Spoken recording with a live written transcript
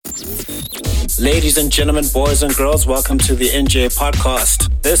Ladies and gentlemen, boys and girls, welcome to the NJ Podcast.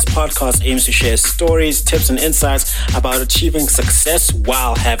 This podcast aims to share stories, tips, and insights about achieving success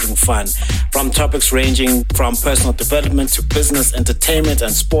while having fun. From topics ranging from personal development to business, entertainment,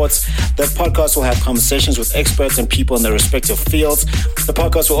 and sports, the podcast will have conversations with experts and people in their respective fields. The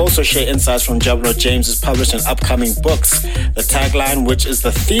podcast will also share insights from Jonah James's published and upcoming books. The tagline, which is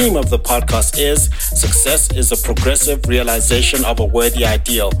the theme of the podcast, is "Success is a progressive realization of a worthy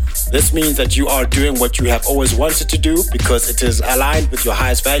ideal." This means that you are doing what you have always wanted to do because it is aligned with your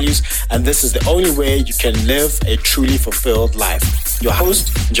highest values, and this is the only way you can live a truly fulfilled life. Your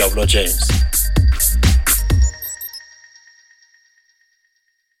host, Jonah James.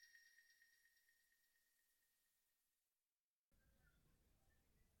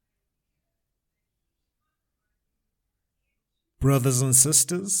 Brothers and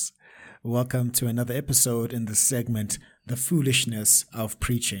sisters, welcome to another episode in the segment, The Foolishness of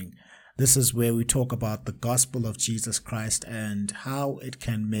Preaching. This is where we talk about the gospel of Jesus Christ and how it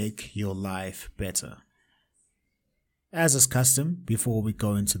can make your life better. As is custom, before we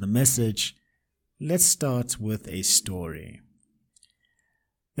go into the message, let's start with a story.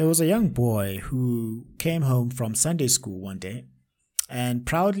 There was a young boy who came home from Sunday school one day and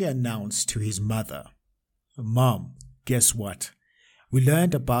proudly announced to his mother, "Mom, guess what? We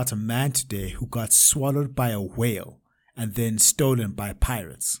learned about a man today who got swallowed by a whale and then stolen by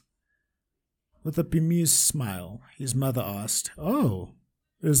pirates." With a bemused smile, his mother asked, "Oh,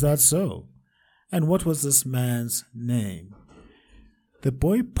 is that so? And what was this man's name?" The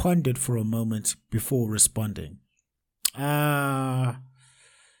boy pondered for a moment before responding. I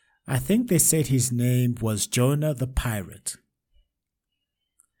think they said his name was Jonah the Pirate."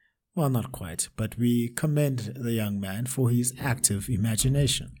 Well, not quite, but we commend the young man for his active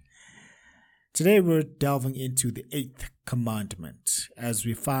imagination. Today we're delving into the Eighth Commandment, as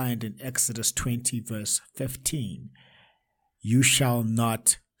we find in Exodus 20 verse 15, "You shall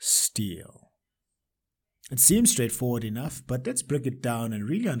not steal." It seems straightforward enough, but let's break it down and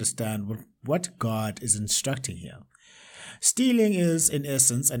really understand what God is instructing here. Stealing is, in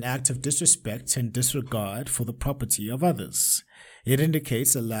essence, an act of disrespect and disregard for the property of others. It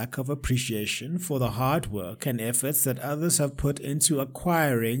indicates a lack of appreciation for the hard work and efforts that others have put into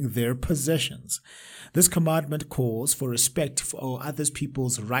acquiring their possessions. This commandment calls for respect for other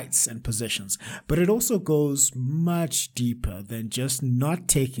people's rights and possessions, but it also goes much deeper than just not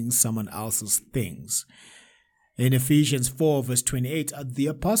taking someone else's things. In Ephesians 4 verse 28, the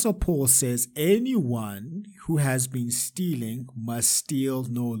Apostle Paul says, "Anyone who has been stealing must steal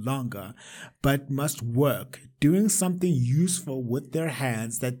no longer, but must work, doing something useful with their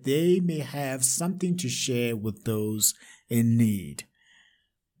hands, that they may have something to share with those in need."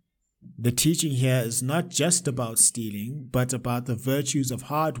 The teaching here is not just about stealing, but about the virtues of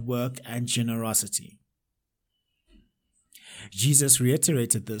hard work and generosity. Jesus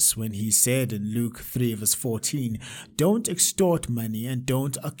reiterated this when he said in Luke 3 verse 14, "Don't extort money and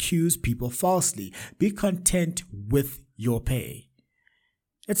don't accuse people falsely. Be content with your pay."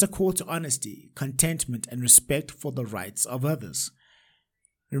 It's a call to honesty, contentment, and respect for the rights of others.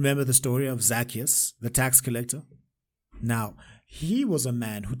 Remember the story of Zacchaeus, the tax collector? Now, he was a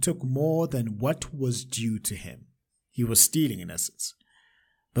man who took more than what was due to him. He was stealing in essence.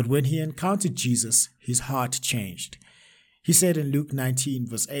 But when he encountered Jesus, his heart changed. He said in Luke 19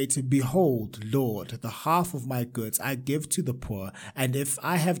 verse 8, "Behold, Lord, the half of my goods I give to the poor, and if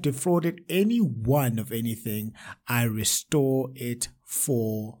I have defrauded any one of anything, I restore it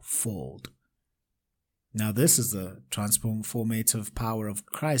fourfold." Now this is the transformative power of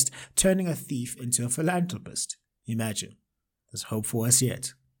Christ, turning a thief into a philanthropist. Imagine, there's hope for us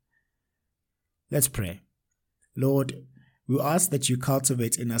yet. Let's pray. Lord, we ask that you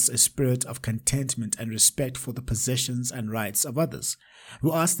cultivate in us a spirit of contentment and respect for the possessions and rights of others.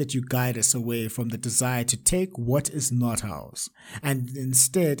 We ask that you guide us away from the desire to take what is not ours, and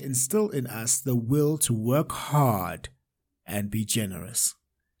instead instill in us the will to work hard and be generous.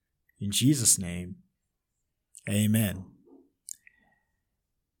 In Jesus' name, amen.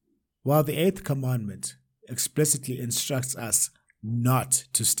 While the Eighth Commandment explicitly instructs us not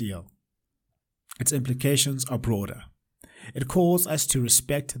to steal, its implications are broader. It calls us to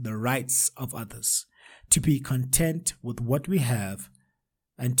respect the rights of others, to be content with what we have,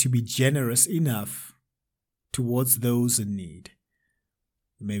 and to be generous enough towards those in need.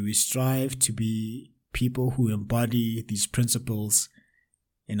 May we strive to be people who embody these principles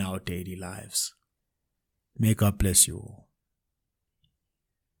in our daily lives. May God bless you all.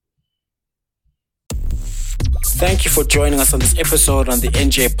 Thank you for joining us on this episode on the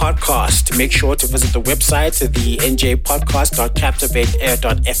NJ Podcast. Make sure to visit the website, the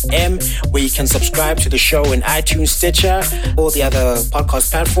njpodcast.captivate.fm, where you can subscribe to the show in iTunes, Stitcher, all the other podcast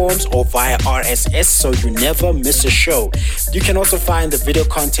platforms, or via RSS, so you never miss a show. You can also find the video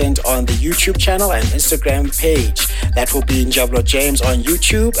content on the YouTube channel and Instagram page. That will be Njablo James on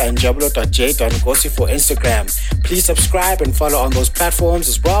YouTube and njablo.j.ngosi for Instagram. Please subscribe and follow on those platforms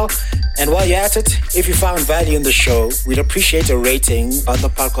as well. And while you're at it, if you found value in the show, we'd appreciate a rating on the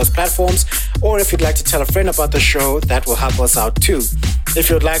podcast platforms, or if you'd like to tell a friend about the show, that will help us out too. If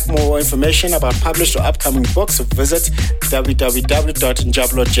you'd like more information about published or upcoming books, visit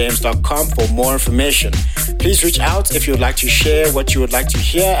www.njablojames.com for more information. Please reach out if you'd like to share what you would like to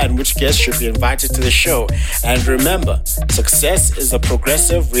hear and which guests should be invited to the show. And remember, success is the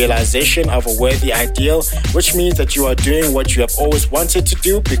progressive realization of a worthy ideal, which means that you are doing what you have always wanted to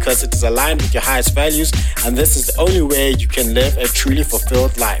do because it is aligned with your highest values, and this is the only way you can live a truly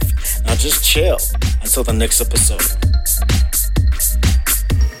fulfilled life. Now just chill until the next episode.